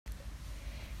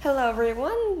Hello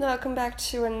everyone, welcome back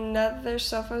to another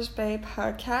Sopho's Bay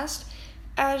podcast.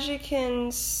 As you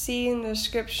can see in the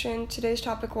description, today's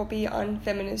topic will be on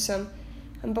feminism.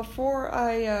 And before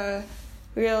I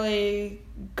really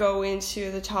go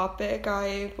into the topic,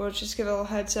 I will just give a little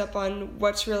heads up on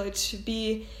what's really to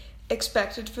be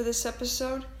expected for this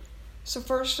episode. So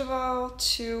first of all,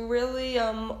 to really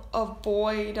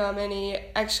avoid any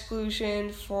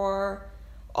exclusion for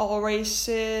all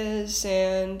races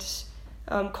and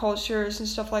cultures and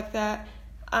stuff like that,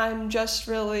 I'm just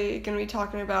really going to be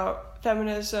talking about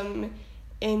feminism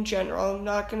in general. I'm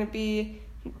not going to be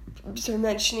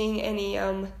mentioning any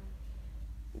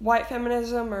white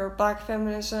feminism or black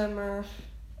feminism or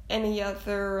any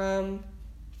other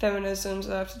feminisms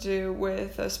that have to do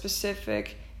with a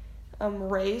specific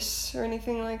race or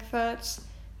anything like that.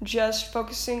 Just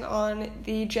focusing on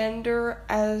the gender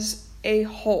as a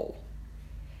whole.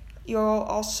 You'll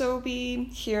also be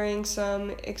hearing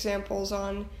some examples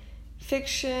on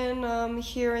fiction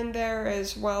here and there,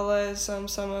 as well as some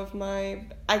of my,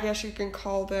 I guess you can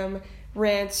call them,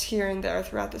 rants here and there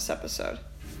throughout this episode.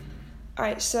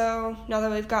 Alright, so now that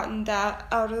we've gotten that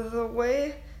out of the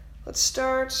way, let's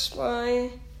start by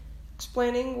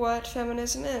explaining what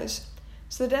feminism is.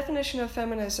 So the definition of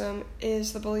feminism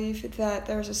is the belief that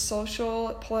there's a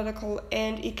social, political,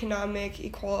 and economic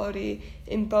equality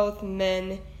in both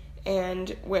men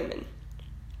and women.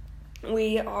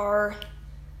 We are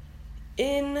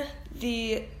in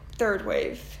the third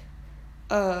wave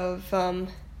of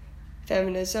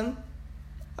feminism.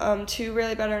 To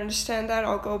really better understand that,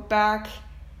 I'll go back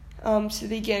to the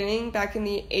beginning, back in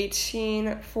the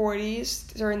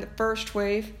 1840s, during the first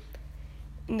wave.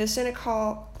 In the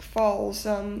Seneca Falls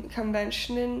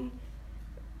Convention,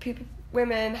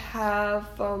 women have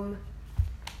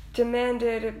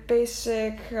demanded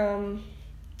basic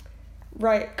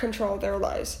right control of their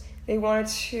lives. They wanted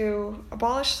to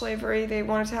abolish slavery, they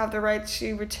wanted to have the right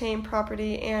to retain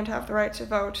property and have the right to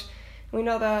vote. We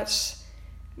know that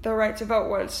the right to vote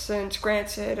wasn't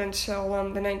granted until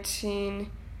the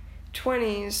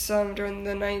 1920s during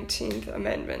the 19th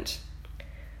Amendment.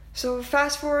 So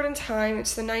fast forward in time,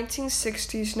 it's the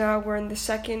 1960s now, we're in the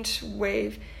second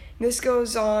wave. This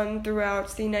goes on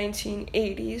throughout the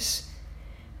 1980s.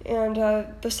 And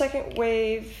the second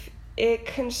wave, it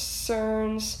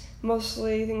concerns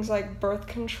mostly things like birth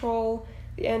control,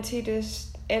 the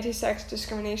anti-sex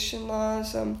discrimination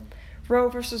laws, Roe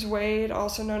versus Wade,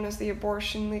 also known as the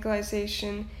abortion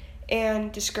legalization,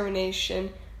 and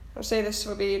discrimination. I'll say this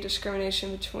will be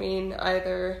discrimination between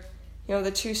either, the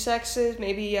two sexes,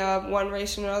 maybe one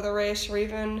race and another race, or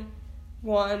even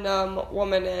one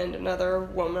woman and another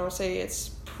woman. I'll say it's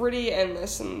pretty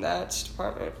endless in that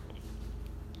department.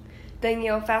 Then,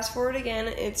 fast forward again,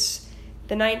 it's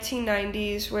the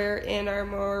 1990s. We're in our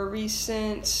more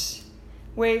recent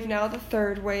wave now, the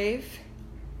third wave.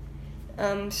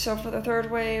 So for the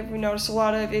third wave, we notice a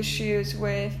lot of issues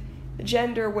with the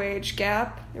gender wage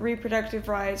gap, reproductive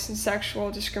rights, and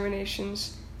sexual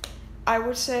discriminations. I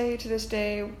would say to this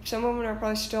day, some women are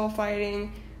probably still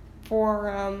fighting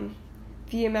for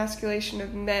the emasculation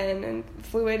of men and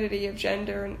fluidity of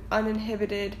gender and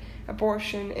uninhibited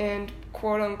abortion and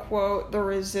quote-unquote the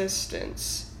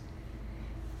resistance.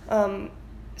 Some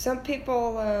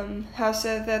people have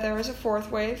said that there is a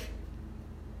fourth wave,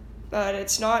 but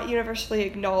it's not universally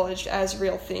acknowledged as a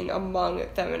real thing among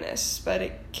feminists, but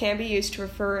it can be used to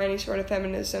refer any sort of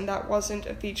feminism that wasn't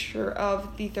a feature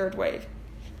of the third wave.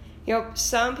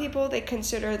 Some people, they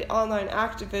consider the online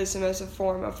activism as a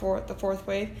form of the fourth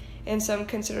wave, and some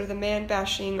consider the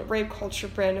man-bashing rape culture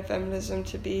brand of feminism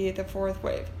to be the fourth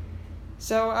wave.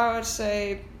 So I would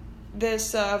say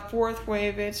this fourth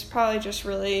wave, it's probably just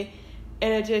really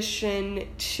in addition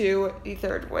to the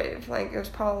third wave. It was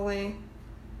probably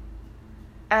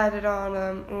added on,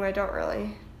 I don't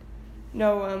really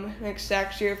know an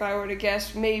exact year. If I were to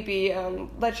guess, maybe,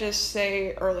 let's just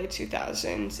say early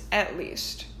 2000s, at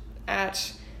least.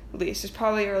 It's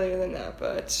probably earlier than that,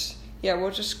 but yeah,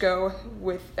 we'll just go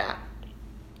with that.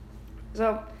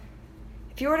 So,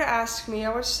 if you were to ask me,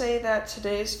 I would say that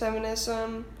today's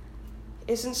feminism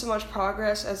isn't so much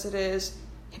progress as it is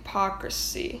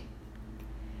hypocrisy.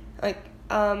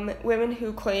 Women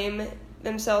who claim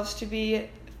themselves to be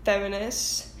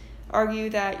feminists argue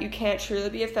that you can't truly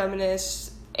be a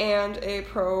feminist and a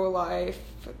pro-life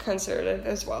conservative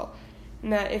as well.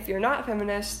 And that if you're not a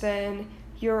feminist, then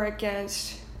you're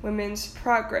against women's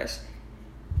progress.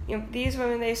 These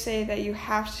women, they say that you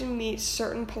have to meet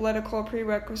certain political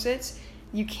prerequisites.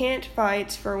 You can't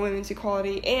fight for women's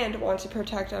equality and want to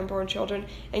protect unborn children,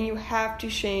 and you have to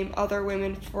shame other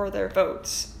women for their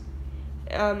votes.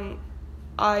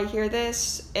 I hear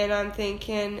this and I'm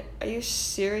thinking, are you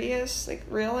serious? Like,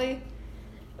 really?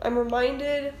 I'm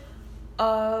reminded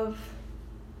of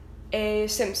a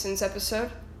Simpsons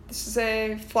episode. This is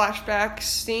a flashback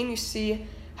scene. You see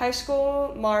high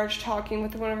school Marge talking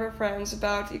with one of her friends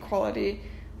about equality.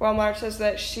 While Marge says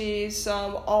that she's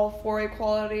all for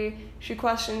equality, she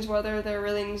questions whether there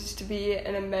really needs to be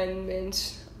an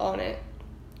amendment on it.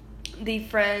 The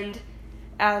friend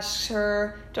asks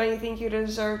her, don't you think you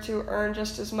deserve to earn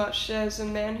just as much as a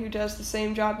man who does the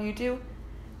same job you do?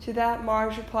 To that,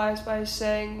 Marge replies by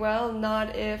saying, well,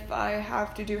 not if I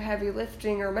have to do heavy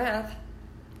lifting or math.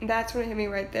 And that's when it hit me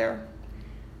right there.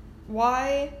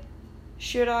 Why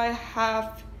should I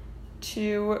have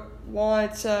to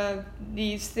want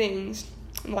these things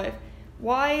in life?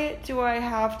 Why do I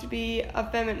have to be a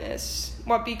feminist?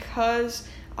 What, because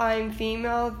I'm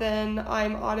female, then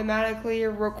I'm automatically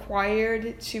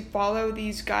required to follow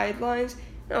these guidelines?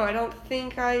 No, I don't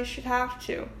think I should have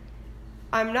to.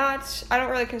 I don't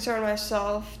really consider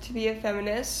myself to be a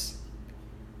feminist,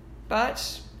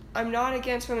 but I'm not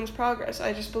against women's progress.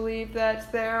 I just believe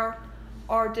that there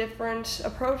are different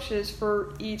approaches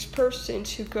for each person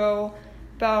to go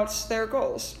about their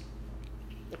goals.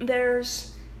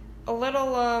 There's a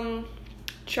little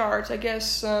chart, I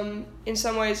guess in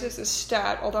some ways it's a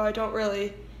stat, although I don't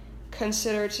really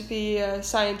consider it to be a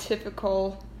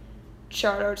scientifical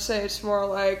chart. I would say it's more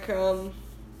like an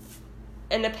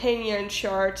opinion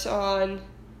chart on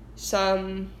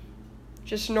some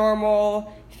just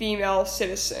normal female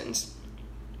citizens.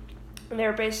 And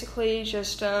they're basically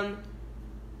just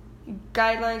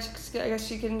guidelines, I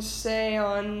guess you can say,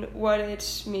 on what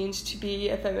it means to be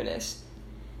a feminist.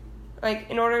 Like,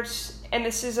 in order to, and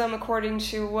this is according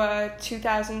to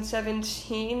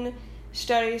 2017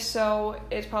 study, so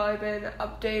it's probably been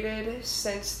updated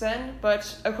since then,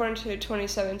 but according to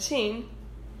 2017,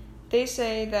 they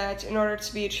say that in order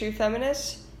to be a true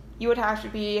feminist, you would have to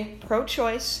be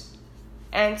pro-choice,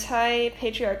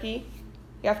 anti-patriarchy,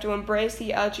 you have to embrace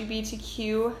the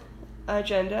LGBTQ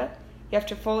agenda, you have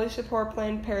to fully support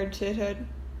Planned Parenthood,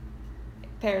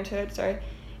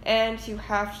 and you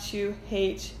have to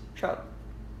hate Trump.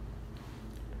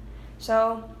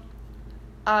 So,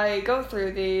 I go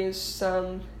through these,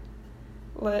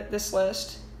 this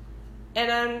list,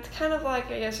 and I'm kind of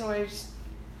like, I guess, always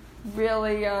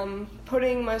really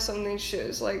putting myself in these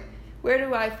shoes. Like, where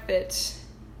do I fit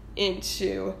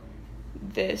into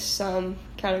this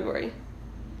category?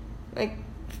 Like,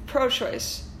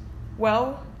 pro-choice.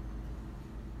 Well,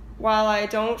 while I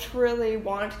don't really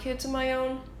want kids of my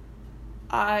own,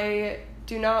 I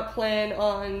do not plan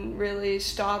on really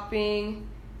stopping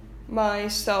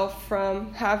myself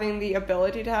from having the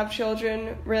ability to have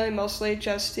children, really mostly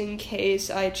just in case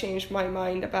I change my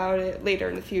mind about it later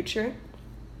in the future.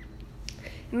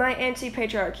 My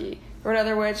anti-patriarchy, or in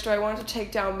other words, do I want to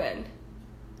take down men?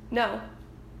 No,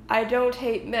 I don't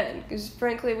hate men, because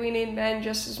frankly we need men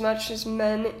just as much as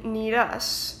men need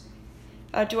us.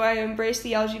 Do I embrace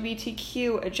the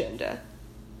LGBTQ agenda?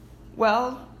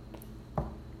 Well,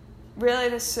 really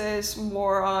this is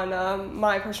more on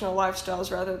my personal lifestyles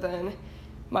rather than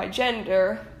my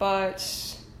gender,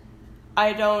 but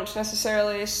I don't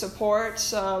necessarily support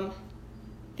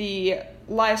the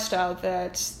lifestyle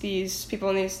that these people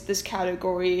in this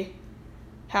category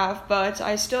have, but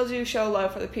I still do show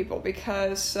love for the people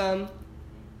because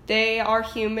they are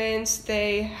humans,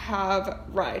 they have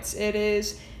rights. It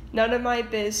is none of my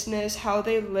business how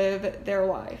they live their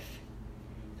life.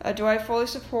 Do I fully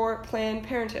support Planned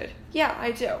Parenthood? Yeah,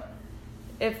 I do.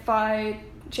 If I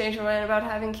change my mind about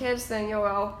having kids, then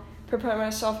I'll prepare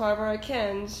myself however I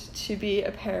can to be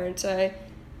a parent. I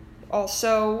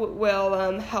also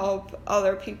will help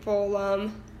other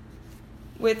people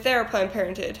with their Planned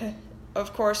Parenthood.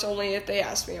 Of course, only if they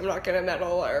ask me. I'm not going to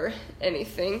meddle or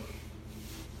anything.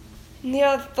 And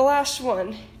the last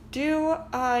one. Do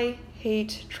I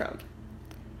hate Trump?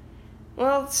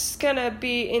 Well, it's going to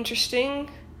be interesting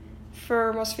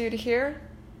for most of you to hear.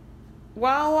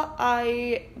 While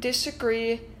I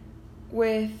disagree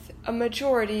with a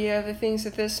majority of the things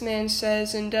that this man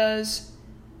says and does,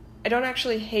 I don't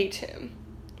actually hate him.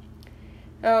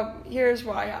 Here's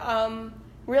why.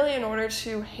 Really, in order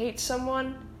to hate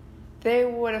someone, they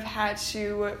would have had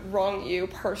to wrong you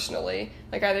personally,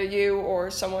 like either you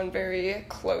or someone very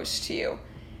close to you.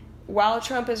 While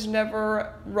Trump has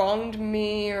never wronged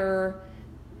me or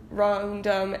wronged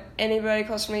anybody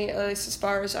close to me, at least as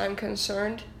far as I'm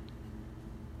concerned,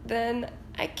 then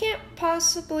I can't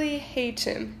possibly hate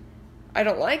him. I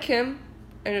don't like him,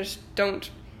 I just don't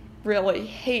really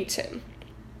hate him.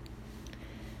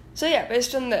 So yeah,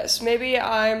 based on this, maybe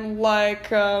I'm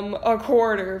like a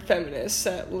quarter feminist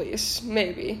at least,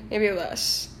 maybe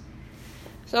less.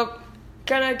 So,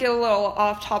 gonna get a little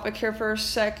off topic here for a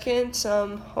second,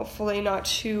 hopefully not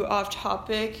too off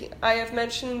topic. I have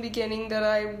mentioned in the beginning that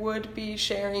I would be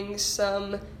sharing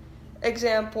some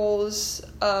examples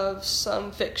of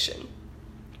some fiction.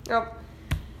 Now,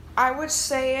 I would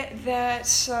say that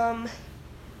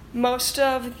most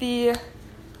of the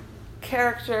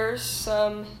characters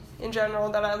in general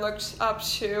that I looked up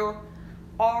to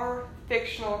are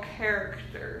fictional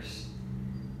characters.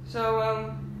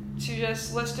 So, to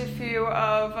just list a few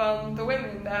of the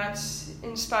women that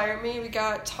inspire me, we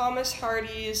got Thomas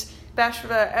Hardy's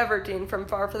Bathsheba Everdeen from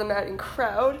Far From the Madding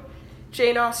Crowd,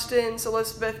 Jane Austen's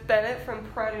Elizabeth Bennet from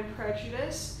Pride and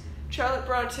Prejudice, Charlotte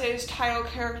Bronte's title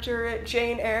character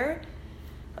Jane Eyre,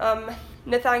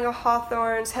 Nathaniel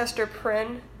Hawthorne's Hester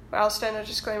Prynne. I'll stand a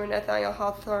disclaimer, Nathaniel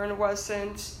Hawthorne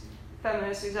wasn't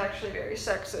feminist, he's actually very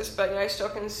sexist, but I still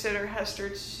consider Hester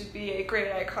to be a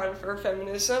great icon for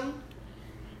feminism.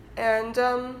 And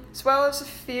as well as a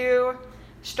few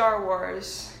Star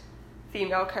Wars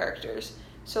female characters.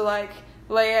 So like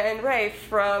Leia and Rey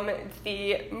from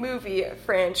the movie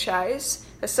franchise,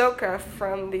 Ahsoka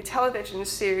from the television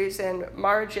series, and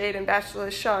Mara Jade and Bastila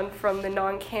Shan from the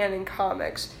non-canon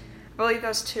comics. I believe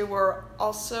those two were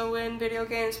also in video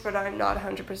games, but I'm not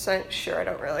 100% sure. I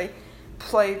don't really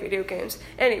play video games.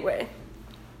 Anyway,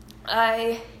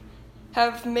 I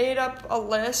have made up a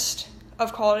list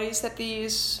of qualities that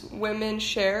these women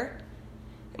share.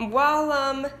 And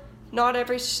while not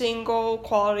every single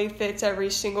quality fits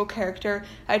every single character,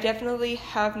 I definitely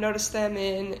have noticed them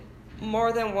in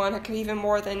more than one, even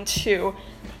more than two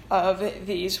of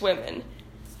these women.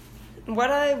 What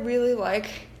I really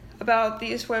like about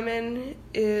these women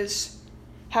is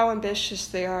how ambitious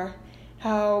they are,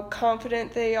 how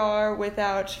confident they are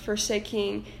without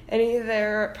forsaking any of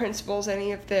their principles,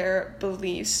 any of their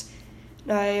beliefs.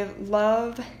 And I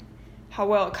love how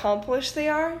well accomplished they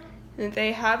are, and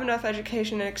they have enough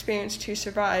education and experience to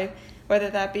survive,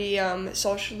 whether that be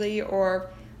socially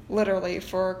or literally.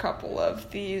 For a couple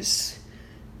of these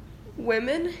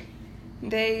women,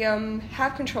 they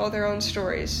have control of their own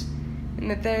stories,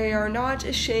 and that they are not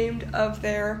ashamed of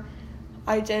their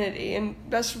identity. And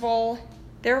best of all,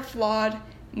 they're flawed.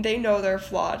 They know they're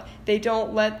flawed. They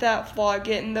don't let that flaw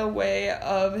get in the way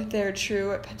of their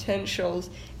true potentials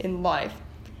in life.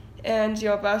 And,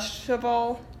 best of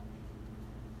all,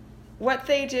 what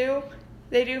they do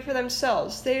for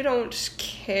themselves. They don't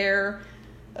care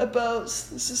about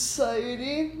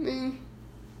society. I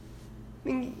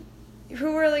mean,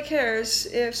 who really cares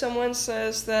if someone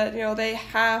says that, they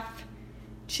have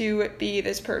to be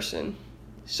this person?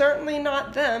 Certainly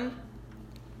not them.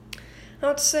 I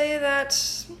would say that,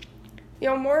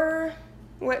 more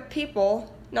what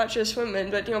people, not just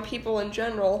women, but, people in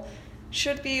general,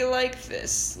 should be like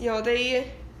this.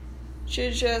 They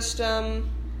should just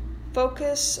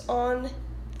focus on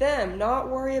them, not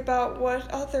worry about what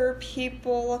other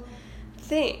people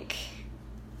think.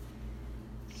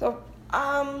 So,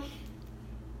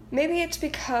 maybe it's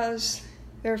because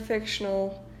they're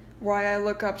fictional why I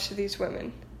look up to these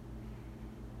women.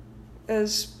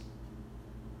 As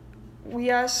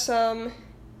yes, no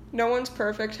one's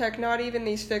perfect. Heck, not even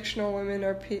these fictional women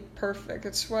are perfect.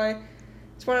 It's what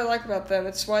I like about them.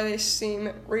 It's why they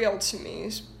seem real to me.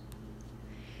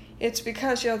 It's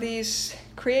because, these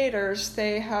creators,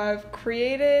 they have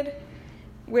created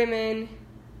women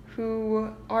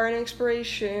who are an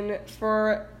inspiration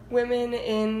for women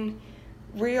in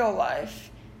real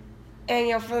life.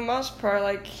 And, for the most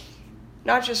part,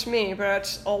 not just me,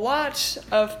 but a lot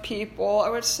of people, I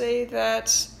would say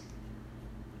that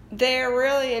they're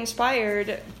really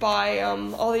inspired by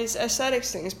all these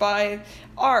aesthetics things, by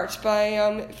art,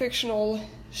 by fictional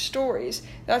stories.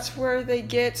 That's where they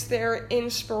get their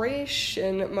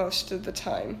inspiration most of the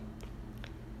time.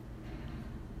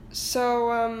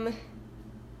 So,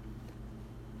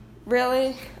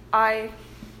 really, I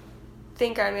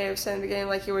think I may have said in the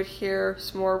beginning, you would hear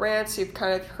some more rants. You've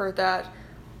kind of heard that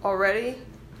already.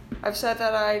 I've said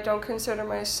that I don't consider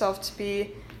myself to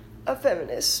be a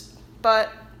feminist,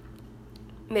 but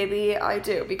maybe I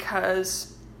do,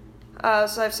 because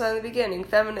as I've said in the beginning,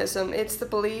 feminism, it's the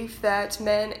belief that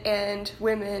men and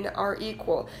women are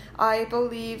equal. I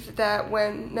believe that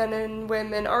when men and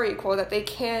women are equal, that they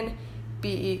can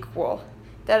be equal.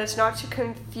 That it's not to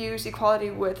confuse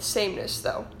equality with sameness,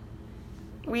 though.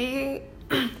 We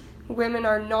women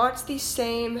are not the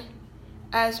same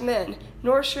as men,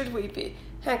 nor should we be.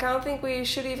 Heck, I don't think we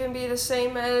should even be the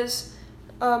same as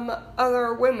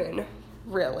other women,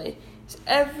 really.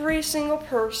 Every single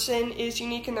person is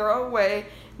unique in their own way.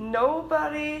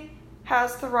 Nobody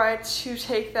has the right to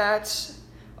take that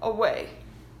away.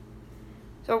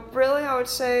 So really, I would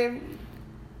say,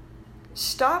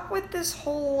 stop with this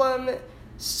whole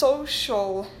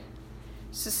social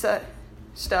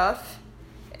stuff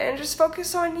and just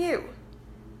focus on you.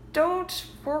 Don't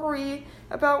worry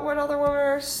about what other women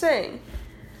are saying.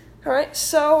 Alright,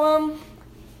 so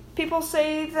people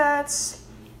say that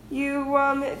you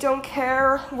don't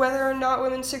care whether or not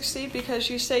women succeed because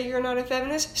you say you're not a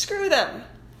feminist. Screw them.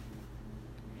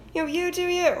 You do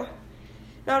you.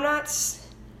 Now, I'm not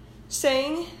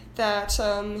saying that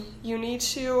you need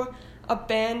to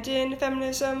abandon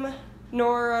feminism,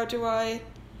 nor do I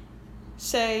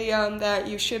say that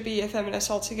you should be a feminist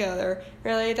altogether.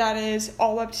 Really, that is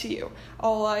all up to you.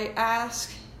 All I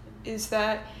ask is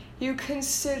that you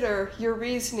consider your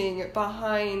reasoning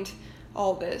behind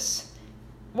all this.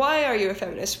 Why are you a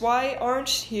feminist? Why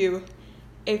aren't you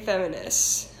a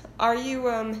feminist? Are you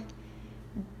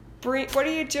what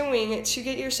are you doing to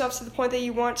get yourself to the point that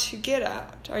you want to get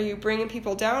at? Are you bringing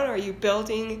people down? Are you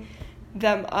building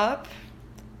them up?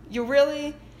 You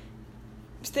really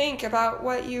think about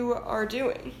what you are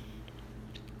doing.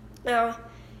 Now,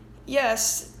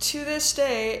 yes, to this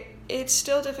day, it's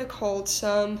still difficult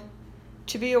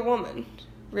to be a woman,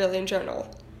 really, in general.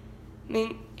 I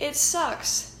mean, it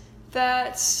sucks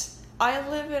that I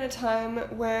live in a time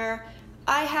where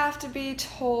I have to be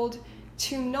told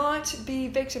to not be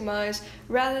victimized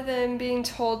rather than being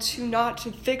told to not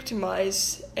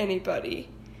victimize anybody.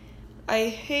 I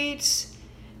hate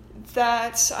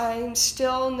that I'm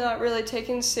still not really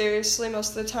taken seriously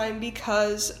most of the time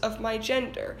because of my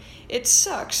gender. It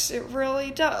sucks, it really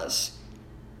does.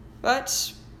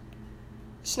 But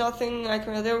it's nothing I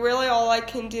can do. Really, all I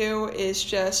can do is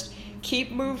just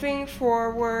keep moving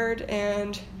forward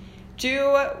and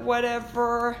do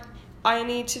whatever I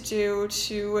need to do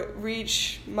to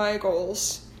reach my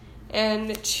goals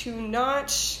and to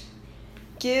not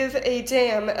give a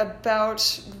damn about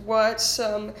what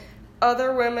some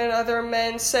other women, other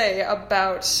men say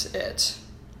about it.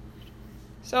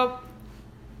 So,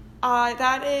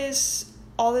 that is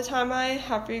all the time I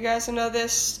have for you guys. I know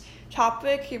this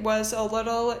topic was a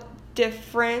little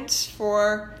different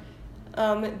for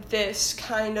this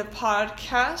kind of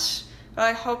podcast.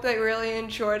 I hope that you really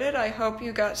enjoyed it. I hope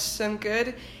you got some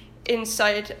good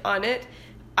insight on it.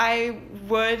 I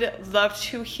would love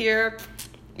to hear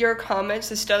your comments.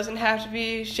 This doesn't have to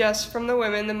be just from the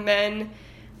women. The men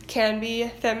can be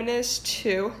feminists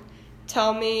too.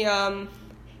 Tell me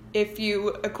if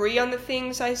you agree on the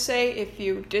things I say, if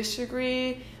you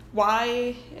disagree,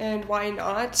 why and why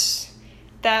not.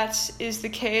 That is the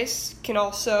case. You can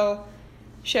also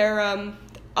share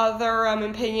other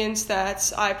opinions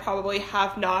that I probably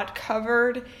have not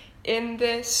covered in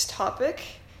this topic.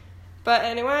 But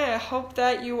anyway, I hope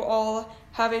that you all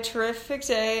have a terrific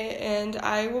day, and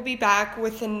I will be back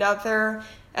with another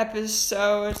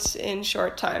episode in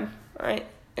short time. Alright,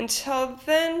 until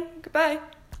then, goodbye.